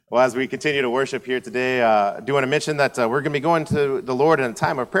Well, as we continue to worship here today, I do want to mention that we're going to be going to the Lord in a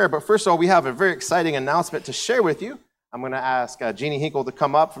time of prayer. But first of all, we have a very exciting announcement to share with you. I'm going to ask Jeannie Hinkle to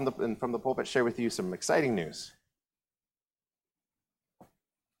come up from the pulpit, share with you some exciting news.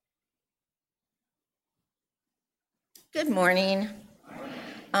 Good morning.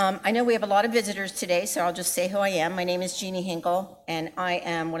 I know we have a lot of visitors today, so I'll just say who I am. My name is Jeannie Hinkle, and I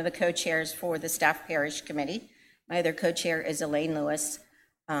am one of the co-chairs for the Staff Parish Committee. My other co-chair is Elaine Lewis.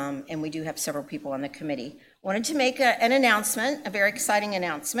 And we do have several people on the committee. Wanted to make an announcement, a very exciting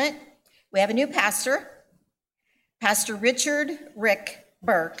announcement. We have a new pastor, Pastor Richard Rick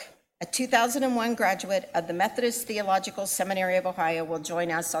Burke, a 2001 graduate of the Methodist Theological Seminary of Ohio, will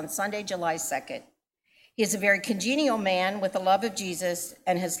join us on Sunday, July 2nd. He is a very congenial man with a love of Jesus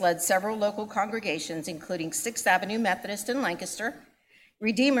and has led several local congregations, including 6th Avenue Methodist in Lancaster,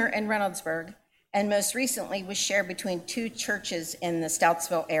 Redeemer in Reynoldsburg, and most recently was shared between 2 churches in the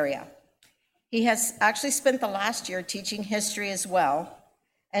Stoutsville area. He has actually spent the last year teaching history as well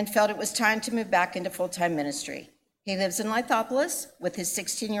and felt it was time to move back into full-time ministry. He lives in Lithopolis with his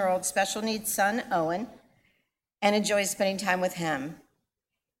 16-year-old special needs son, Owen, and enjoys spending time with him.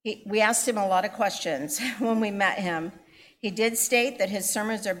 We asked him a lot of questions when we met him. He did state that his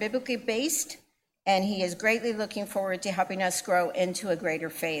sermons are biblically based, and he is greatly looking forward to helping us grow into a greater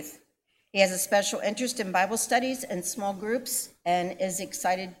faith. He has a special interest in Bible studies and small groups and is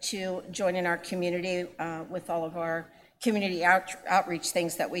excited to join in our community with all of our community outreach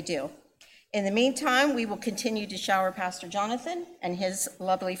things that we do. In the meantime, we will continue to shower Pastor Jonathan and his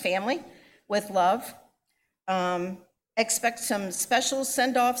lovely family with love. Expect some special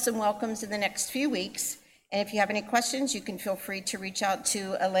send-offs and welcomes in the next few weeks. And if you have any questions, you can feel free to reach out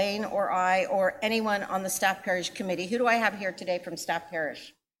to Elaine or I or anyone on the Staff Parish Committee. Who do I have here today from Staff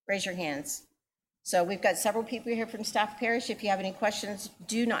Parish? Raise your hands. So we've got several people here from Staff Parish. If you have any questions,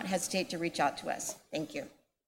 do not hesitate to reach out to us. Thank you.